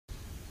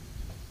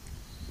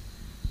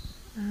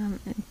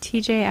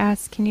TJ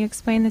asks, can you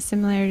explain the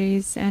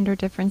similarities and or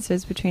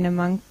differences between a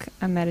monk,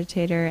 a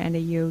meditator, and a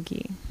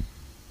yogi?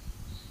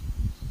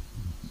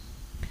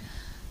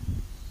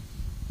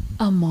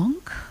 A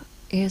monk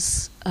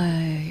is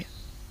a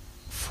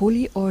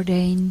fully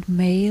ordained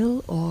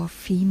male or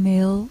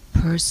female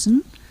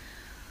person.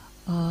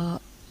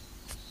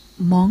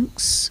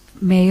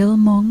 Male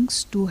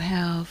monks do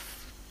have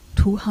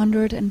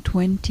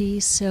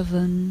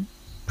 227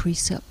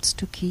 precepts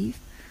to keep.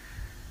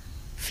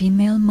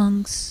 Female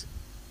monks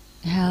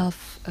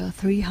have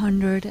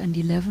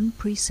 311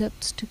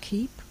 precepts to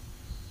keep.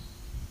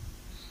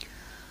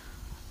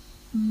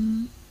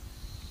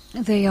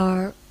 They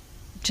are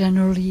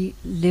generally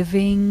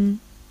living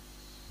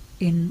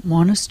in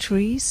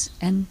monasteries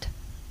and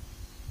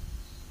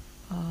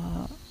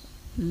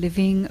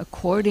living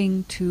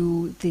according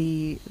to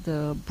the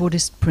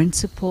Buddhist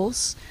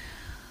principles.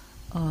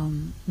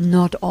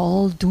 Not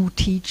all do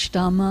teach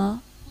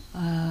Dhamma,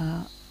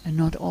 and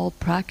not all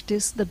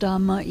practice the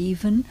Dhamma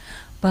even,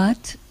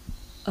 but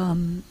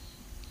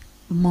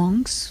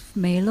monks,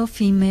 male or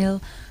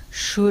female,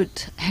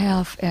 should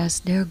have as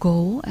their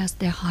goal, as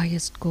their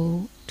highest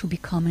goal, to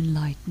become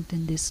enlightened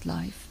in this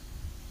life.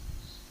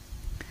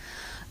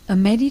 A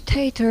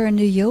meditator and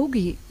a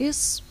yogi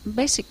is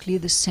basically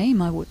the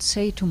same, I would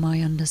say, to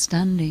my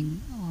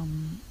understanding.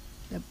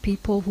 The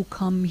people who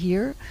come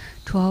here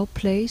to our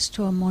place,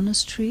 to our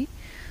monastery,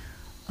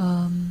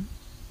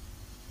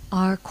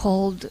 are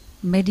called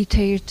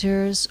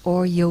meditators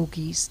or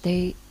yogis.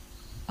 They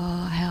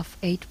have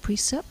 8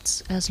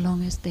 precepts as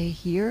long as they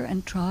hear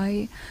and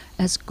try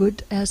as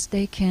good as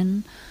they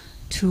can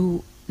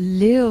to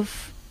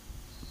live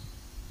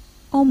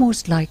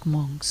almost like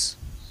monks.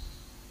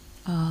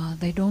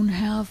 They don't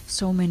have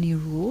so many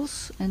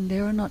rules, and they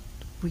are not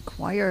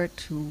required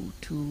to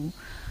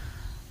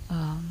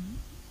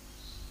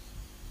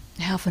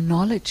have a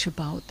knowledge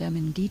about them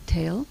in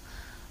detail.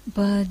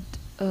 But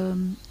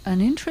an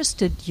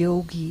interested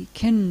yogi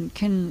can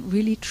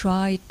really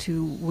try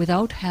to,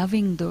 without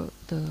having the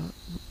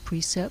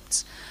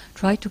precepts,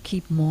 try to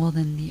keep more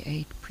than the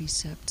 8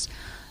 precepts.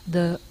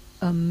 The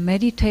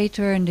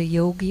meditator and the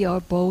yogi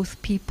are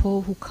both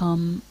people who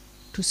come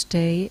to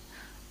stay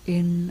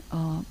in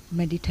a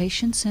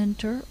meditation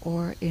center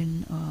or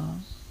in a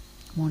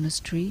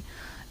monastery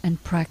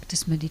and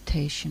practice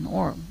meditation.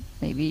 Or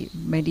maybe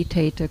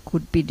meditator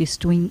could be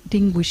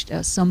distinguished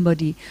as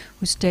somebody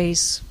who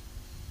stays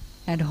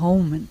at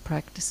home and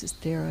practices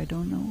there. I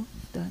don't know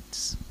if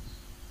that's...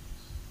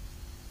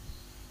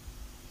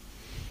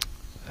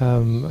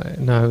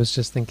 No, I was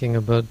just thinking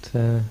about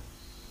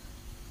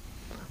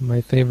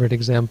my favorite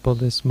example,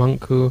 this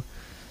monk who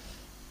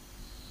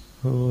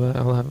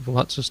I'll have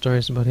lots of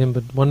stories about him,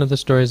 but one of the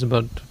stories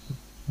about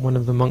one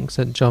of the monks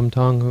at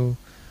Jamtong who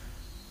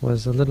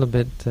was a little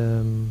bit,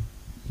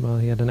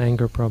 he had an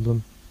anger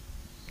problem.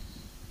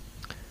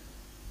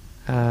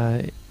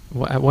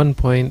 At one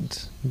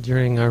point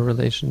during our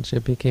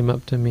relationship, he came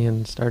up to me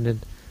and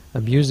started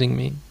abusing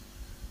me.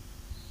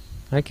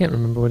 I can't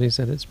remember what he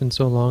said. It's been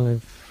so long,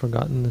 I've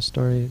forgotten the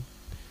story.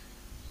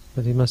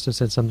 But he must have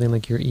said something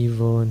like, "You're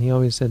evil," and he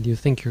always said, "You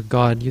think you're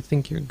God, you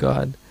think you're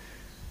God."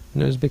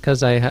 And it was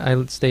because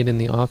I stayed in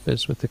the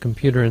office with the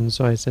computer, and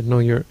so I said, "No,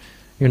 you're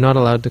not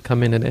allowed to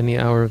come in at any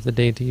hour of the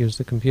day to use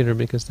the computer,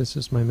 because this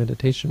is my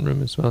meditation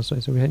room as well." So I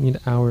said, "We need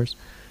hours."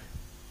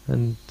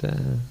 And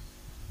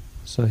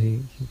so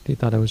he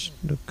thought I was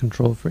a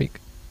control freak.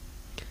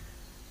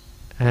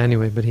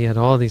 Anyway, but he had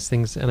all these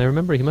things, and I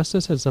remember he must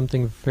have said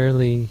something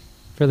fairly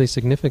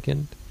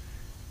significant.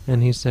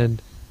 And he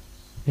said,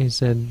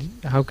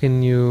 "How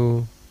can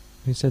you?"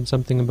 He said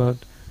something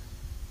about,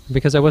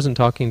 because I wasn't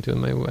talking to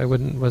him, I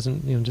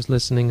wasn't just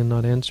listening and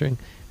not answering.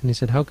 And he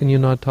said, "How can you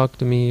not talk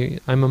to me?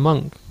 I'm a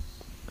monk."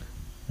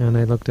 And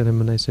I looked at him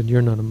and I said,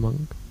 "You're not a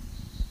monk."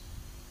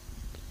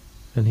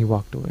 And he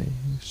walked away.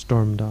 He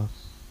stormed off.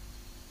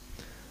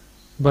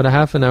 About a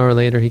half an hour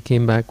later, he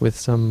came back with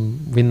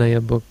some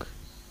Vinaya book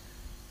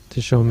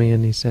to show me,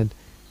 and he said,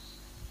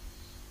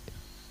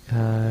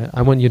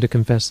 "I want you to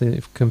confess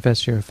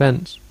your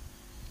offense.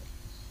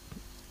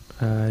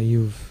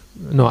 You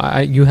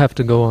have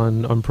to go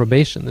on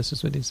probation." This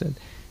is what he said.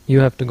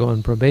 "You have to go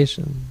on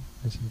probation."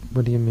 I said,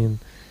 "What do you mean?"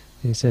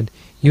 He said,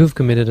 "You've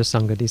committed a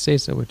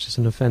Sanghadisesa, which is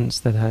an offense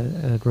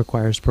that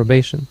requires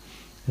probation."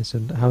 I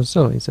said, "How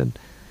so?" He said,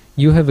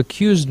 "You have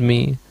accused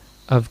me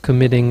of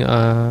committing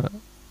a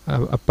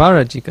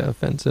parajika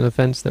offense, an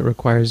offense that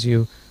requires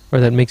you, or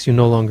that makes you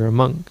no longer a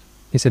monk."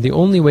 He said, "The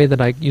only way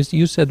that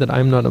you said that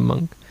I'm not a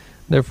monk,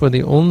 therefore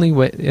the only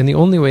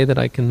way that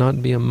I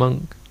cannot be a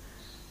monk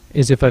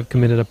is if I've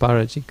committed a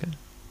parajika."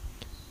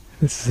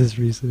 This is his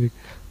reasoning.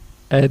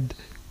 "And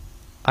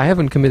I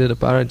haven't committed a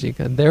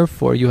parajika,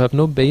 therefore you have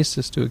no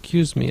basis to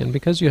accuse me, and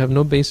because you have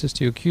no basis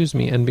to accuse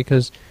me, and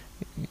because,"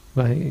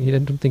 I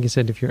don't think he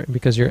said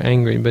because you're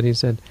angry, but he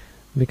said,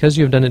 "because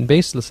you've done it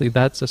baselessly,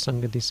 that's a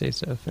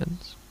Sanghadisesa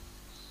offense."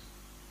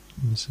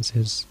 And this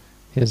is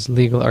his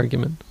legal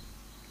argument.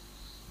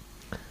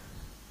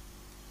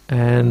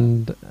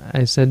 And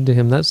I said to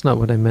him, that's not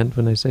what I meant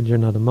when I said you're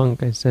not a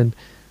monk. I said,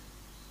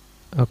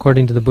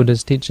 according to the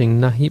Buddha's teaching,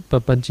 nahi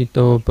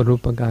papajito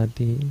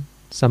parupagati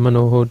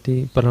samano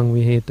hoti parang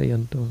viheta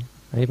yanto.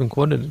 I even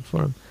quoted it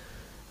for him.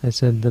 I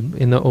said,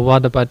 in the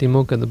Ovada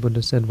Patimokkha, the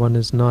Buddha said one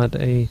is not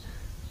a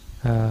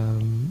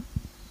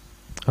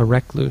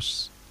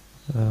recluse,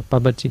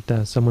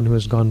 pabachita, someone who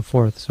has gone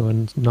forth, so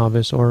a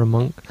novice or a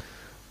monk,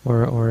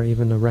 or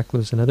even a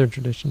recluse in other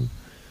tradition,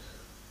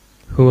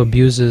 who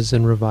abuses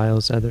and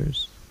reviles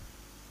others.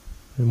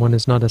 And one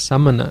is not a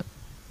samana,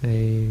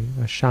 a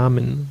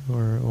shaman,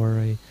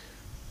 or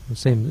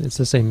it's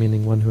the same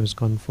meaning, one who has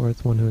gone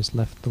forth, one who has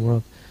left the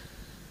world.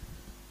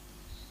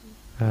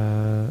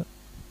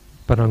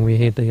 Parang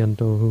viheta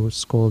yanto, who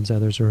scolds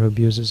others or who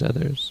abuses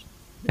others.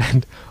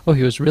 And I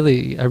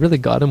really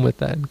got him with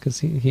that, because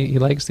he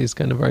likes these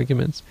kind of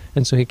arguments.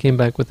 And so he came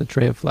back with a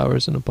tray of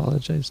flowers and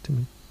apologized to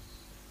me.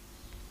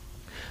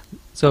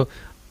 So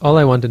all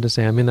I wanted to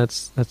say, I mean,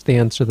 that's the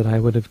answer that I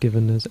would have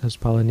given as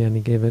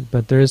Palanyani gave it.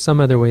 But there is some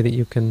other way that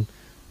you can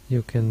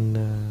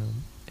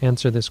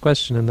answer this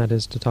question, and that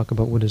is to talk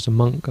about what is a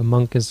monk. A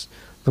monk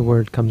the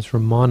word comes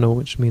from mono,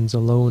 which means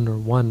alone or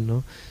one.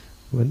 No?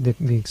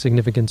 The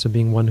significance of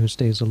being one who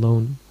stays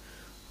alone,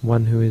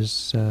 one who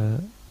is,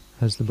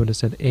 as the Buddha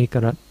said,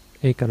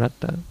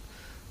 ekaratta,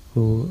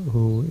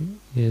 who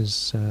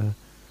is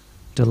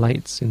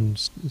delights in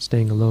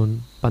staying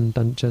alone,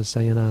 pantancha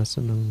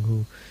sayanasanam,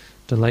 who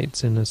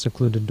delights in a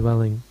secluded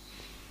dwelling.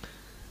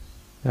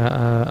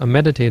 A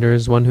meditator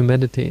is one who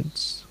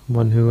meditates,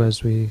 one who,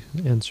 as we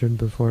answered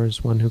before,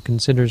 is one who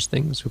considers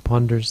things, who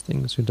ponders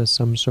things, who does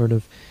some sort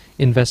of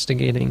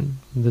investigating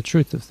the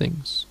truth of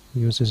things. He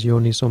uses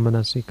yoniso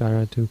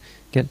manasikara to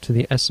get to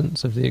the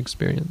essence of the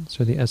experience,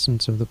 or the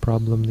essence of the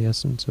problem, the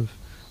essence of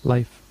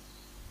life.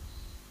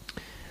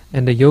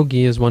 And a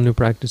yogi is one who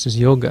practices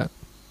yoga.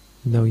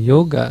 Now,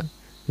 yoga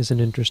is an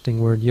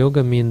interesting word.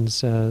 Yoga means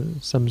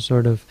some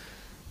sort of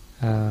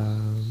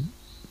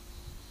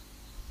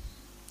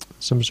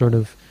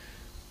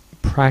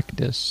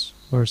practice,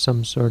 or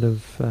some sort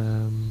of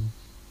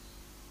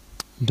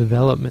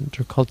development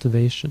or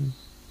cultivation.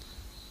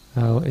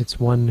 It's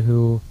one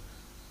who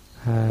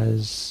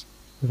has,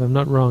 if I'm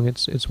not wrong,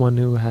 it's one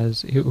who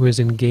is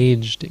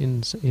engaged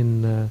in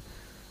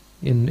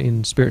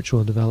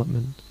spiritual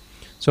development.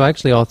 So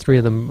actually, all three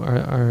of them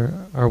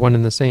are one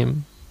and the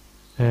same,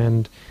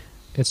 and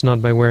it's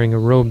not by wearing a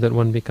robe that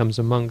one becomes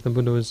a monk. The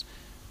Buddha was,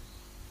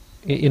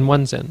 in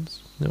one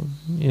sense,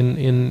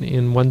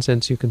 in one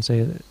sense, you can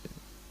say,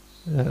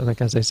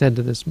 like as I said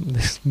to this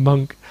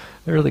monk,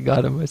 I really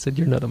got him. I said,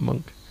 "You're not a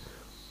monk,"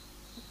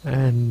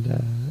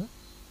 and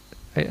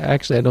I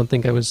don't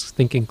think I was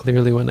thinking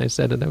clearly when I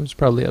said it. I was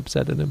probably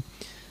upset at him.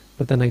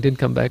 But then I did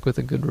come back with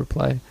a good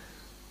reply.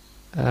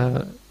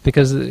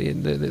 Because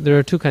there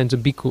are two kinds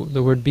of bhikkhu.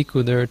 The word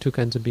bhikkhu, there are two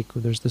kinds of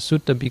bhikkhu. There's the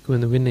sutta bhikkhu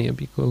and the vinaya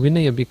bhikkhu. A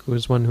vinaya bhikkhu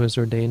is one who is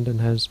ordained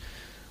and has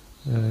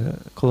a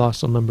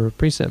colossal number of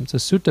precepts. A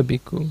sutta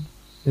bhikkhu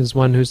is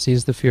one who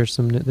sees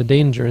the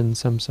danger in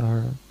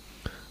samsara,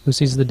 who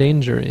sees the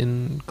danger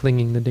in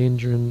clinging, the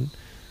danger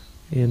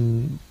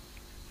in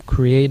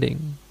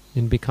creating,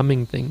 in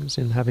becoming things,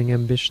 in having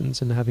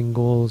ambitions, and having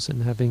goals,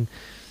 and having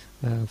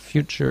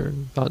future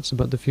thoughts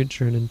about the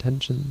future and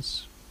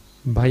intentions.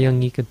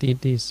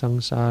 Bhayangikatiti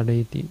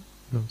sangsareti.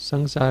 No,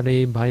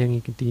 sangsare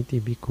bhayangikatiti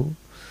bhikkhu.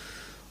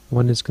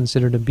 One is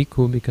considered a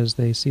bhikkhu because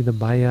they see the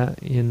bhaya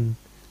in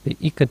the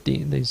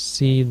ikati. They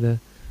see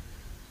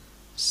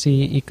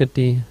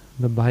ikati,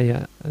 the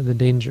bhaya, the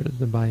danger,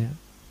 the bhaya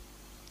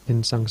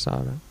in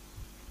samsara.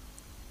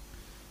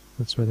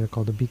 That's why they're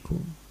called a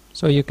bhikkhu.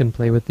 So you can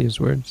play with these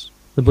words.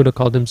 The Buddha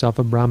called himself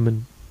a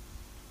Brahmin.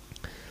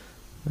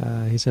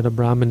 He said a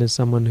Brahmin is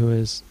someone who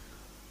is,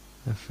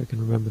 if I can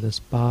remember this,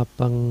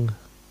 papang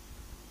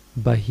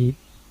bahit.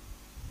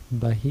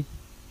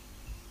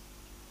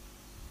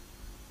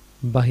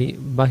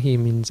 Bahi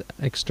means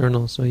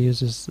external, so he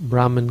uses,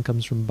 Brahmin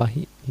comes from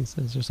bahit, he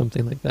says, or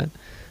something like that,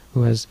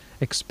 who has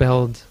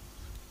expelled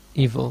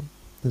evil.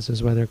 This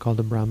is why they're called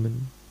a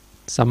Brahmin.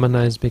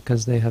 Samana is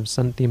because they have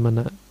santi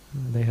mana,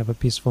 they have a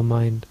peaceful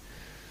mind.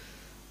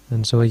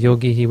 And so a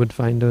yogi, he would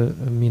find a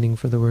meaning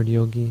for the word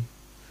yogi.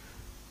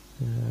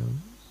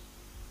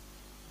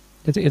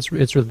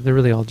 They're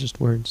really all just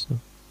words. So.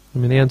 I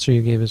mean, the answer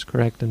you gave is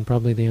correct, and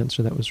probably the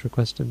answer that was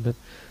requested, but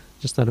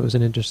just thought it was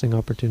an interesting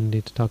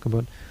opportunity to talk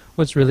about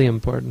what's really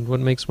important.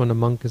 What makes one a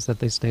monk is that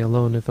they stay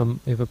alone. If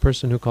a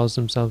person who calls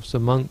themselves a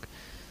monk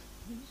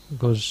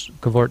goes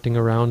cavorting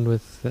around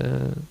with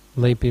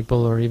lay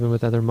people or even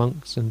with other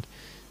monks and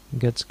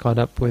gets caught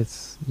up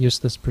with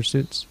useless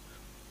pursuits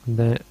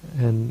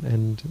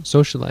and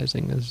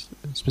socializing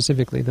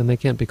specifically, then they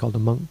can't be called a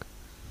monk,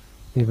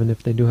 even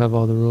if they do have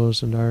all the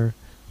rules and are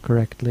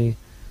correctly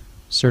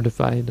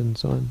certified and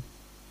so on.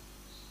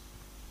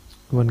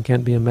 One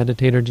can't be a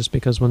meditator just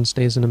because one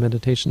stays in a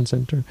meditation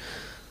center,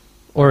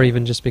 or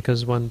even just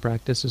because one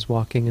practices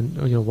walking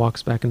and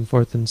walks back and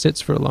forth and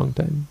sits for a long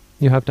time.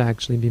 You have to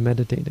actually be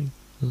meditating.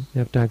 You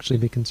have to actually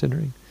be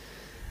considering.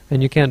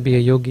 And you can't be a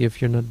yogi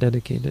if you're not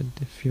dedicated,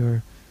 if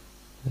you're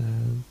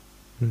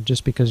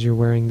Just because you're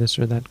wearing this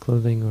or that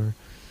clothing, or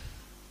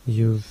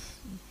you've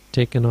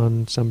taken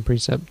on some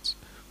precepts.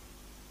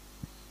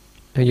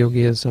 A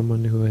yogi is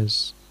someone who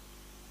is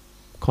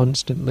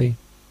constantly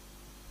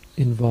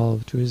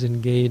involved, who is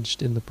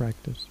engaged in the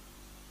practice.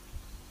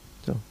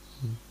 So,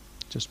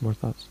 just more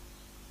thoughts.